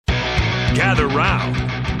Gather round.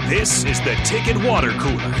 This is the Ticket Water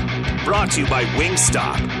Cooler, brought to you by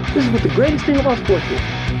Wingstop. This is what the greatest thing about sports is.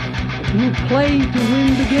 You play to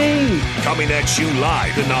win the game. Coming at you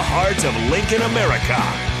live in the heart of Lincoln, America.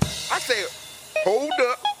 I say, hold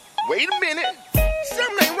up, wait a minute,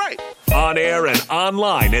 something ain't right. On air and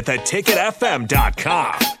online at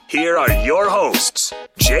theticketfm.com. Here are your hosts,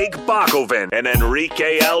 Jake Bakoven and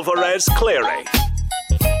Enrique Alvarez Clary.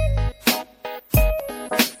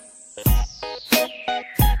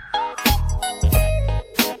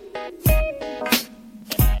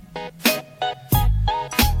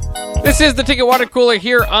 This is the Ticket Water Cooler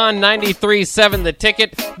here on 93.7 The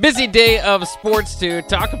Ticket. Busy day of sports to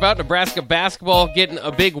talk about. Nebraska basketball getting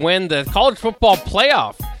a big win. The college football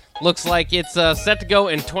playoff looks like it's set to go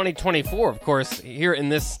in 2024. Of course, here in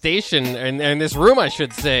this station, in this room, I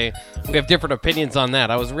should say, we have different opinions on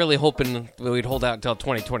that. I was really hoping we'd hold out until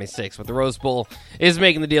 2026, but the Rose Bowl is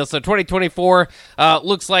making the deal. So 2024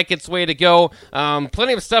 looks like it's way to go.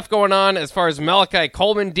 Plenty of stuff going on as far as Malachi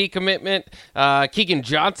Coleman decommitment. Keegan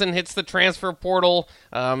Johnson hits the transfer portal.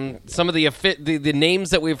 Some of the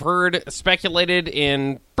names that we've heard speculated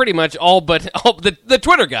in pretty much all but the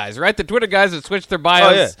Twitter guys, right? The Twitter guys that switched their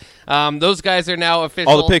bios. Oh, yeah. Those guys are now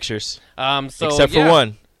official. All the pictures. Except for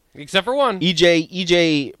one. Except for one.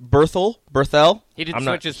 EJ Berthel. He didn't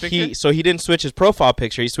switch his picture? So he didn't switch his profile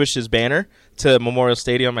picture. He switched his banner to Memorial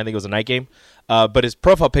Stadium. I think it was a night game. But his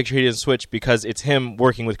profile picture he didn't switch because it's him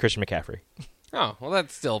working with Christian McCaffrey. Oh, well,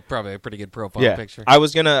 that's still probably a pretty good profile picture. I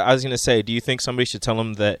was gonna say, do you think somebody should tell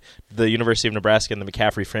him that the University of Nebraska and the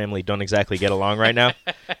McCaffrey family don't exactly get along right now?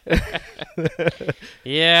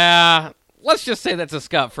 Yeah. Let's just say that's a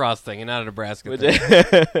Scott Frost thing and not a Nebraska thing.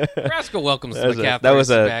 Nebraska welcomes the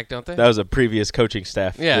McCaffrey back, don't they? That was a previous coaching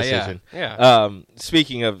staff decision. Yeah.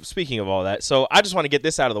 Speaking of all that, so I just want to get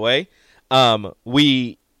this out of the way.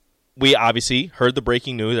 We obviously heard the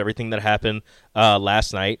breaking news, everything that happened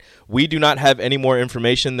last night. We do not have any more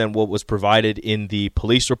information than what was provided in the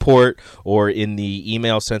police report or in the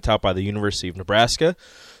email sent out by the University of Nebraska.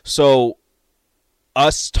 So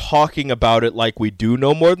us talking about it like we do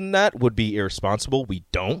know more than that would be irresponsible. We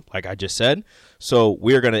don't, like I just said. So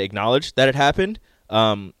we're going to acknowledge that it happened.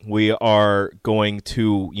 We are going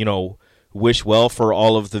to, wish well for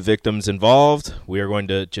all of the victims involved. We are going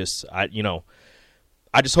to just, I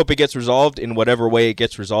just hope it gets resolved in whatever way it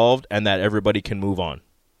gets resolved and that everybody can move on.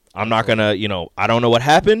 I'm not going to, I don't know what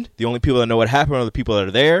happened. The only people that know what happened are the people that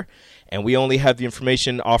are there. And we only have the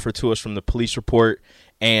information offered to us from the police report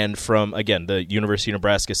and from, again, the University of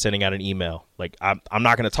Nebraska sending out an email. Like, I'm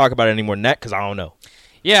not going to talk about it anymore than that because I don't know.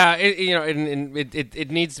 Yeah,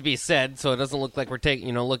 it needs to be said, so it doesn't look like we're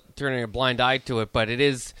turning a blind eye to it. But it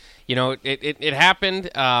is, it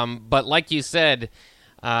happened. But like you said,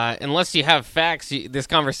 unless you have facts, this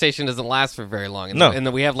conversation doesn't last for very long. And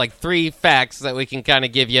then we have like 3 facts that we can kind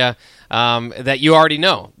of give you that you already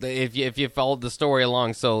know if you followed the story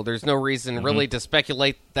along. So there's no reason really to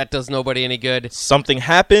speculate. That does nobody any good. Something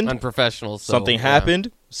happened. Unprofessional. Something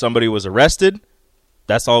happened. Somebody was arrested.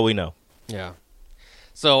 That's all we know. Yeah.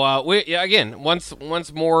 So,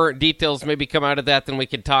 once more details maybe come out of that, then we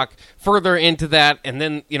can talk further into that. And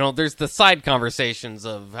then, there's the side conversations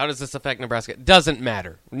of how does this affect Nebraska? It doesn't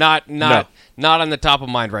matter. Not on the top of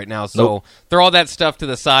mind right now. So throw all that stuff to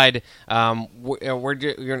the side. In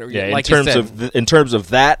terms of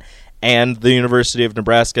that and the University of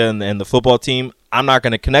Nebraska and the football team, I'm not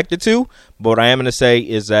going to connect the two. But what I am going to say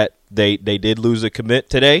is that they did lose a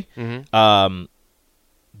commit today. Mm-hmm.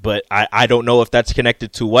 But I don't know if that's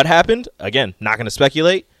connected to what happened. Again, not going to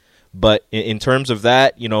speculate. But in terms of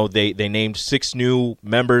that, they named 6 new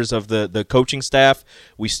members of the coaching staff.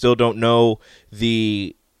 We still don't know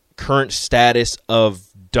the current status of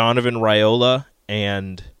Donovan Raiola.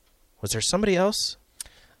 And was there somebody else?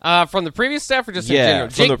 From the previous staff or just in general?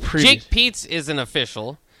 Jake Peets isn't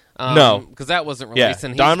official. No. Because that wasn't released. Yeah.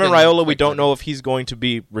 And Donovan Raiola, we don't know if he's going to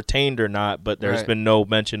be retained or not. But there's been no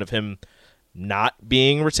mention of him not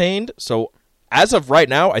being retained. So as of right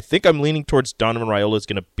now, I think I'm leaning towards Donovan Raiola is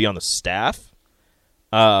going to be on the staff.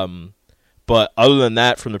 But other than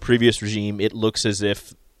that, from the previous regime, it looks as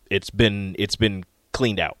if it's been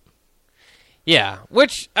cleaned out. Yeah,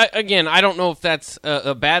 which, again, I don't know if that's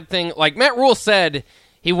a bad thing. Like Matt Rule said,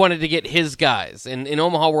 he wanted to get his guys. And in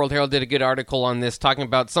Omaha World Herald did a good article on this, talking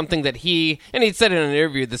about something that he said in an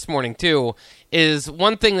interview this morning, too. is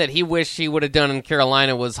one thing that he wished he would have done in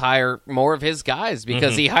Carolina was hire more of his guys,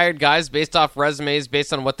 because he hired guys based off resumes,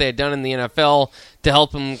 based on what they had done in the NFL to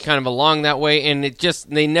help him kind of along that way, and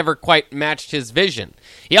they never quite matched his vision.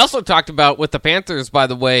 He also talked about with the Panthers, by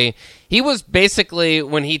the way, he was basically,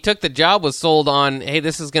 when he took the job, was sold on, hey,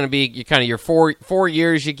 this is going to be kind of your 4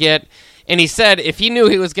 years you get. And he said if he knew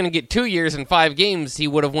he was going to get 2 years and 5 games, he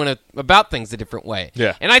would have went about things a different way.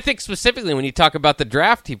 Yeah. And I think specifically when you talk about the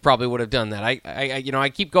draft, he probably would have done that. I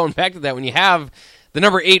keep going back to that. When you have the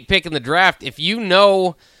number 8 pick in the draft, if you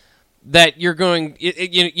know that you're going,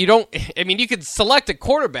 you don't. I mean, you could select a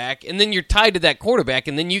quarterback, and then you're tied to that quarterback,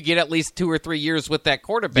 and then you get at least 2 or 3 years with that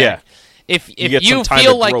quarterback. Yeah. If you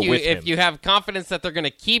feel like if you have confidence that they're going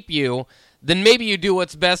to keep you, then maybe you do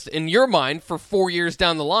what's best in your mind for 4 years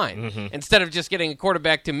down the line, instead of just getting a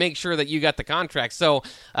quarterback to make sure that you got the contract. So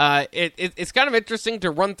it's kind of interesting to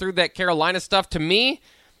run through that Carolina stuff. To me,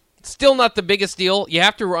 still not the biggest deal. You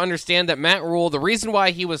have to understand that Matt Rule, the reason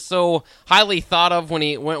why he was so highly thought of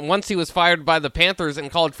once he was fired by the Panthers in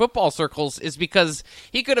college football circles, is because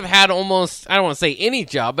he could have had almost, I don't want to say any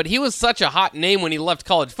job, but he was such a hot name when he left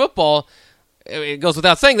college football. It goes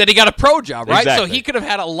without saying that he got a pro job, right? Exactly. So he could have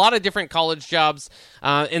had a lot of different college jobs,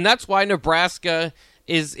 and that's why Nebraska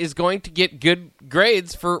is going to get good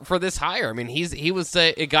grades for this hire. I mean, he was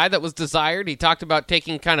a guy that was desired. He talked about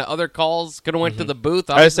taking kind of other calls. Could have went to the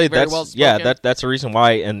booth. I say very that's well spoken. that's a reason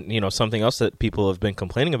why, and something else that people have been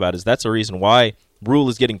complaining about is that's a reason why Rule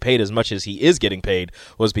is getting paid as much as he is getting paid,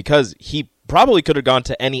 was because he probably could have gone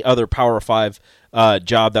to any other Power 5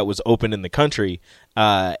 job that was open in the country.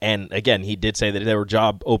 And again, he did say that there were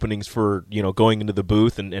job openings for, going into the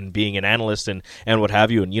booth and being an analyst and what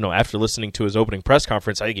have you. And, after listening to his opening press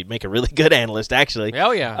conference, I think he'd make a really good analyst, actually.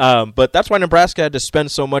 Hell yeah. But that's why Nebraska had to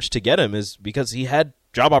spend so much to get him, is because he had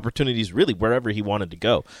job opportunities really wherever he wanted to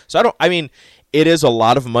go. So it is a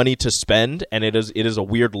lot of money to spend, and it is a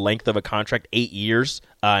weird length of a contract, 8 years,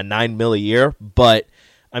 $9 million a year. But,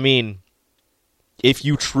 if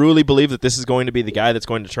you truly believe that this is going to be the guy that's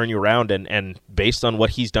going to turn you around, and based on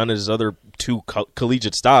what he's done at his other 2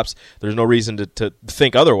 collegiate stops, there's no reason to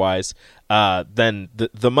think otherwise, then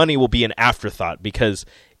the money will be an afterthought, because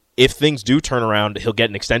if things do turn around, he'll get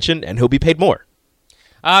an extension and he'll be paid more.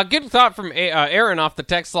 Good thought from Aaron off the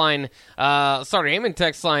text line. Eamon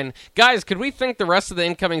text line. Guys, could we think the rest of the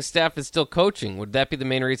incoming staff is still coaching? Would that be the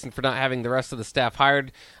main reason for not having the rest of the staff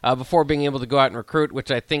hired before being able to go out and recruit,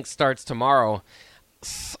 which I think starts tomorrow?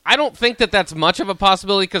 I don't think that that's much of a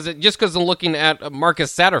possibility, because I'm looking at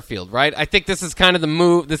Marcus Satterfield, right? I think this is kind of the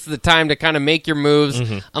move. This is the time to kind of make your moves.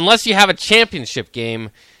 Unless you have a championship game,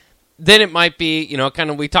 then it might be, kind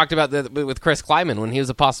of, we talked about that with Chris Kleiman when he was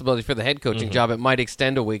a possibility for the head coaching job. It might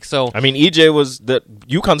extend a week. So EJ was that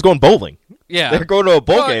UConn's going bowling. Yeah, they're going to a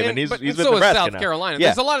bowl game, and he's with so Nebraska is South now. Carolina. Yeah.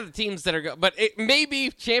 There's a lot of the teams that are, but it may be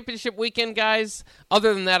championship weekend, guys.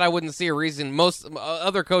 Other than that, I wouldn't see a reason. Most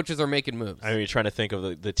other coaches are making moves. You're trying to think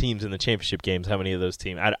of the teams in the championship games. How many of those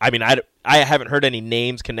teams? I haven't heard any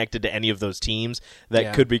names connected to any of those teams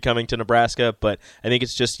that could be coming to Nebraska, but I think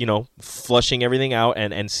it's just, flushing everything out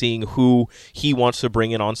and seeing who he wants to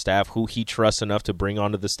bring in on staff, who he trusts enough to bring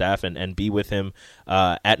onto the staff and be with him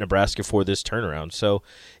at Nebraska for this turnaround. So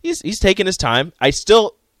he's taking his time. I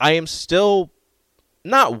am still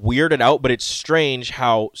not weirded out, but it's strange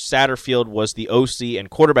how Satterfield was the OC and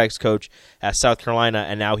quarterbacks coach at South Carolina,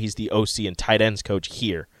 and now he's the OC and tight ends coach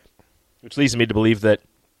here, which leads me to believe that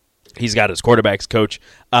he's got his quarterbacks coach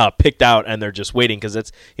picked out, and they're just waiting, because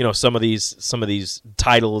it's some of these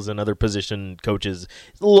titles and other position coaches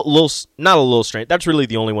not a little strange. That's really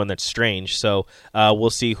the only one that's strange. So we'll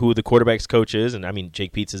see who the quarterbacks coach is, and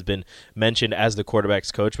Jake Peetz has been mentioned as the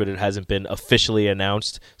quarterbacks coach, but it hasn't been officially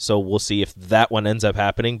announced. So we'll see if that one ends up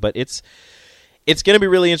happening. But it's going to be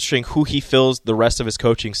really interesting who he fills the rest of his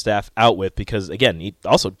coaching staff out with, because, again, he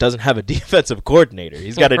also doesn't have a defensive coordinator.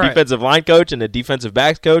 He's got a defensive line coach and a defensive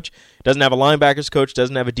backs coach. Doesn't have a linebackers coach.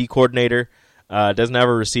 Doesn't have a D coordinator. Doesn't have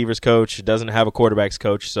a receivers coach. Doesn't have a quarterbacks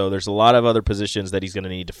coach. So there's a lot of other positions that he's going to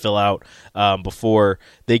need to fill out before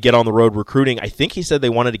they get on the road recruiting. I think he said they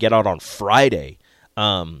wanted to get out on Friday.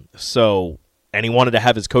 And he wanted to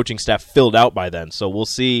have his coaching staff filled out by then. So we'll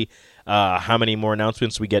see how many more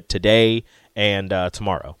announcements we get today and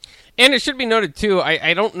tomorrow. And it should be noted, too,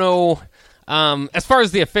 I don't know, as far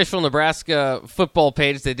as the official Nebraska football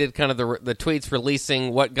page, they did kind of the tweets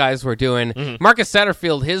releasing what guys were doing. Marcus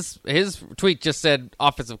Satterfield, his tweet just said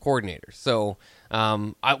offensive coordinator. So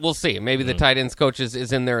we'll see. Maybe the tight ends coach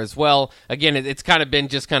is in there as well. Again, it's kind of been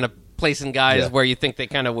just kind of placing guys where you think they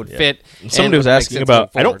kind of would fit. Somebody was asking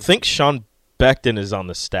about, I don't think Sean Beckton is on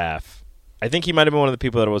the staff. I think he might have been one of the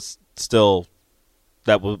people that was still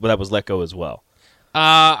that was let go as well.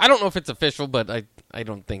 I don't know if it's official, but I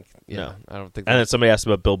don't think. Yeah, No. I don't think. And then somebody asked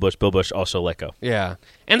about Bill Bush. Bill Bush also let go. Yeah,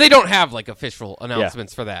 and they don't have like official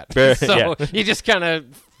announcements for that. So Yeah. you just kind of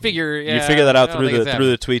figure. Yeah, You figure that out I don't think it's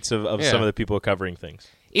through the tweets of Yeah. some of the people covering things.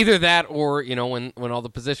 Either that, or when all the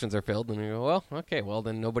positions are filled, and you go, well, okay, well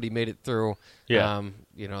then nobody made it through. Yeah.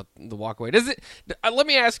 The walkaway. Does it? Let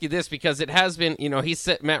me ask you this, because it has been. He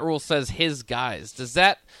said Matt Rule says his guys. Does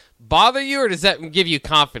that bother you, or does that give you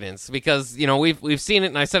confidence? Because we've seen it,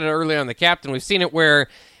 and I said it earlier on the captain. We've seen it where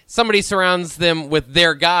somebody surrounds them with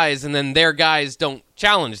their guys, and then their guys don't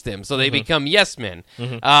challenge them, so they become yes men.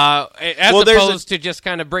 As opposed to just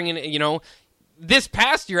kind of bringing it. This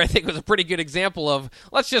past year, I think, was a pretty good example of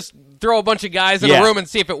let's just throw a bunch of guys in a room and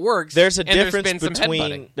see if it works. There's a and difference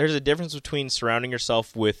there's between surrounding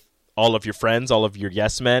yourself with all of your friends, all of your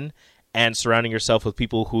yes men, and surrounding yourself with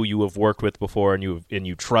people who you have worked with before and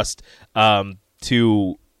you trust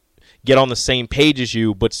to get on the same page as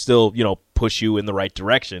you, but still push you in the right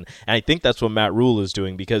direction. And I think that's what Matt Rule is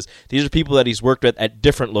doing, because these are people that he's worked with at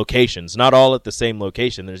different locations, not all at the same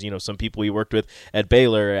location. There's some people he worked with at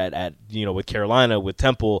Baylor, at with Carolina, with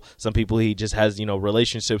Temple. Some people he just has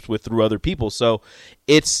relationships with through other people. So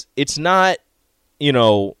it's not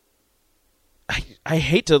I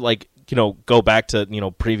hate to go back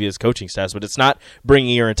to previous coaching staffs, but it's not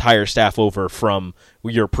bringing your entire staff over from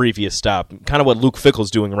your previous stop. Kind of what Luke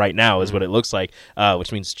Fickell's doing right now is what it looks like,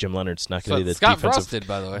 which means Jim Leonard's not going to be the Scott defensive. Frost did,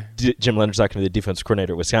 by the way. Jim Leonard's not going to be the defensive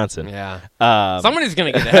coordinator at Wisconsin. Yeah, somebody's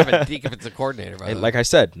going to get to have a defensive coordinator. By the way. Like I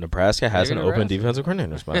said, Nebraska has Maybe an open Nebraska. defensive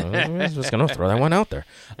coordinator spot. I'm just going to throw that one out there.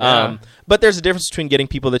 Yeah. But there's a difference between getting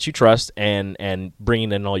people that you trust and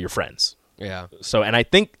bringing in all your friends. Yeah. So, and I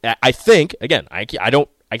think again, I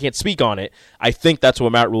can't speak on it. I think that's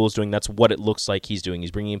what Matt Rule is doing. That's what it looks like he's doing. He's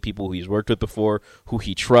bringing in people who he's worked with before, who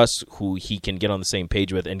he trusts, who he can get on the same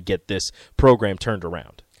page with, and get this program turned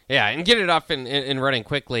around. Yeah, and get it up and running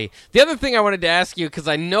quickly. The other thing I wanted to ask you, because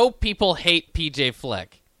I know people hate PJ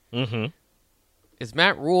Fleck. Mm-hmm. Is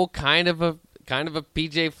Matt Rule kind of a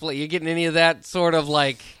PJ Fleck? You getting any of that sort of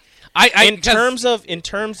like? In terms of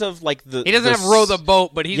like the he doesn't have row the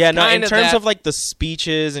boat, but he's in kind terms that, of like the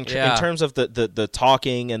speeches and in terms of the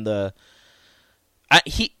talking and the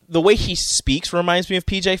way he speaks reminds me of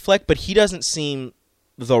PJ Fleck, but he doesn't seem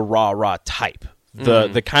the rah type.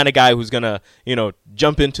 The kind of guy who's gonna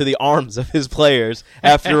jump into the arms of his players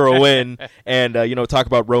after a win and talk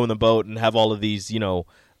about rowing the boat and have all of these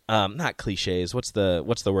not cliches. What's the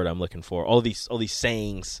word I'm looking for? All these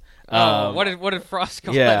sayings. What did Frost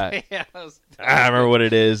call it? Yeah, I don't remember what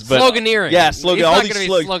it is, but sloganeering. Yeah, slogan. He's All not these gonna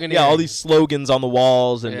be sloganeering. all these slogans on the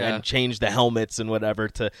walls and, Yeah. and change the helmets and whatever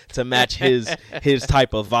to match his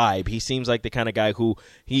type of vibe. He seems like the kind of guy who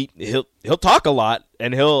he'll talk a lot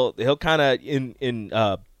and he'll kind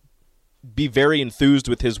of be very enthused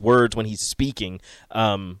with his words when he's speaking.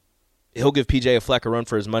 He'll give PJ Fleck a run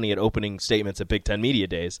for his money at opening statements at Big Ten Media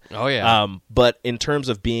Days. Oh yeah. But in terms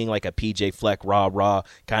of being like a PJ Fleck rah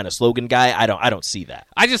kind of slogan guy, I don't see that.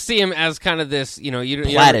 I just see him as kind of this, you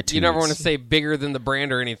Platitudes. never want to say bigger than the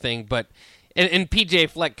brand or anything, but and PJ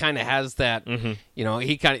Fleck kind of has that,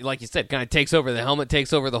 he kind of, like you said, kind of takes over the helmet,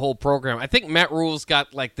 takes over the whole program. I think Matt Rule's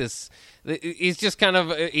got like this, he's just kind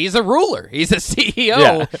of, he's a ruler. He's a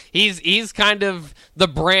CEO. Yeah. He's kind of the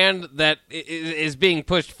brand that is being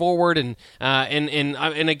pushed forward. And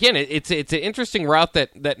again, it's an interesting route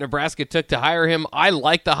that Nebraska took to hire him. I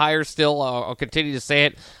like the hire still. I'll continue to say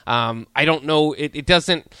it. I don't know. It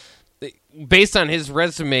doesn't, based on his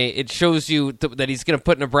resume, it shows you that he's going to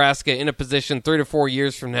put Nebraska in a position 3 to 4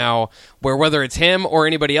 years from now where whether it's him or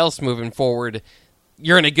anybody else moving forward,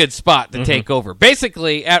 you're in a good spot to take over.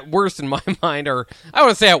 Basically, at worst in my mind, or I don't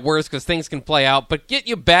want to say at worst because things can play out, but get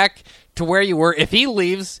you back to where you were. If he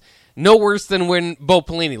leaves, no worse than when Bo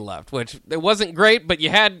Pelini left, which it wasn't great, but you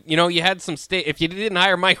had some state. If you didn't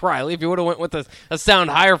hire Mike Riley, if you would have went with a sound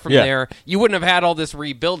hire from there, you wouldn't have had all this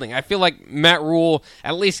rebuilding. I feel like Matt Rule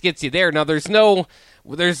at least gets you there. Now there's no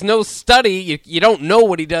study. You don't know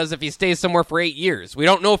what he does if he stays somewhere for 8 years. We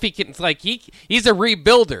don't know if he can. It's like he's a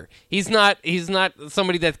rebuilder. He's not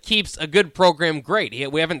somebody that keeps a good program great.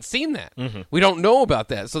 We haven't seen that. We don't know about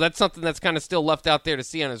that. So that's something that's kind of still left out there to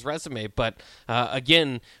see on his resume. But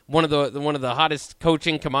again, one of the hottest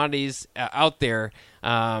coaching commodities out there.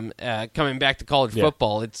 Coming back to college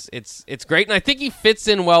football, it's great, and I think he fits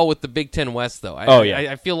in well with the Big Ten West, though.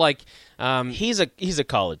 I feel like he's a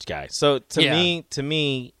college guy. So to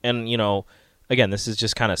me, and again, this is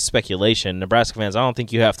just kind of speculation. Nebraska fans, I don't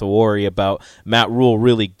think you have to worry about Matt Rule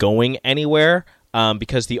really going anywhere.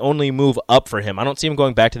 because the only move up for him, I don't see him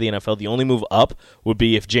going back to the NFL. The only move up would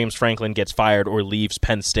be if James Franklin gets fired or leaves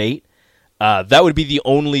Penn State. That would be the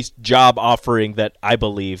only job offering that I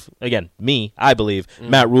believe,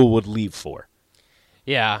 Matt Rule would leave for.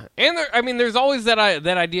 Yeah, and there's always that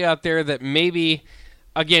idea out there that maybe,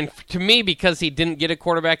 again, to me, because he didn't get a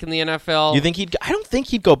quarterback in the NFL. You think I don't think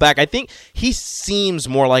he'd go back. I think he seems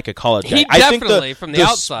more like a college guy. He definitely, from the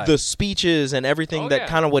outside. The speeches and everything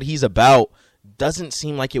kind of what he's about doesn't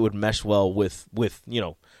seem like it would mesh well with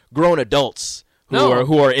grown adults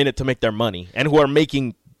who are in it to make their money and who are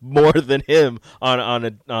making more than him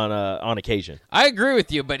on occasion. I agree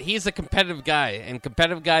with you, but he's a competitive guy, and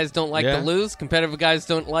competitive guys don't like to lose. Competitive guys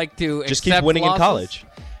don't like to just accept keep winning losses. in college.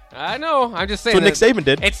 I know. I'm just saying. That's what Nick Saban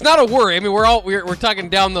did. It's not a worry. I mean, we're talking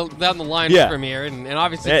down the line from here, and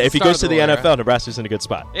obviously, if he goes to the NFL, Nebraska's in a good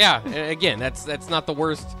spot. Yeah. Again, that's not the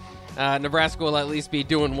worst. Nebraska will at least be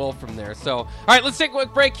doing well from there. So, all right, let's take a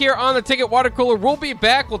quick break here on the Ticket Water Cooler. We'll be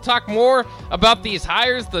back. We'll talk more about these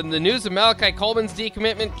hires, the news of Malachi Coleman's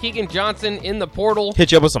decommitment, Keegan Johnson in the portal.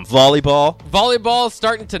 Hit you up with some volleyball. Volleyball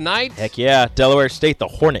starting tonight. Heck yeah, Delaware State, the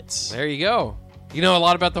Hornets. There you go. You know a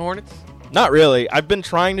lot about the Hornets? Not really. I've been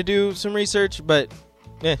trying to do some research, but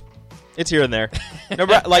it's here and there.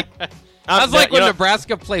 That's like when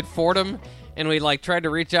Nebraska played Fordham. And we tried to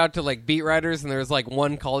reach out to beat writers, and there was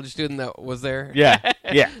one college student that was there. Yeah.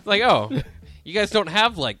 It's oh, you guys don't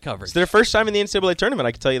have coverage. It's their first time in the NCAA tournament,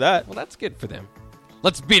 I can tell you that. Well, that's good for them.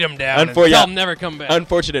 Let's beat them down and tell them never come back.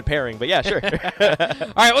 Unfortunate pairing, but yeah, sure. All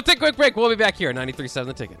right, we'll take a quick break. We'll be back here at 93.7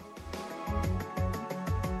 The Ticket.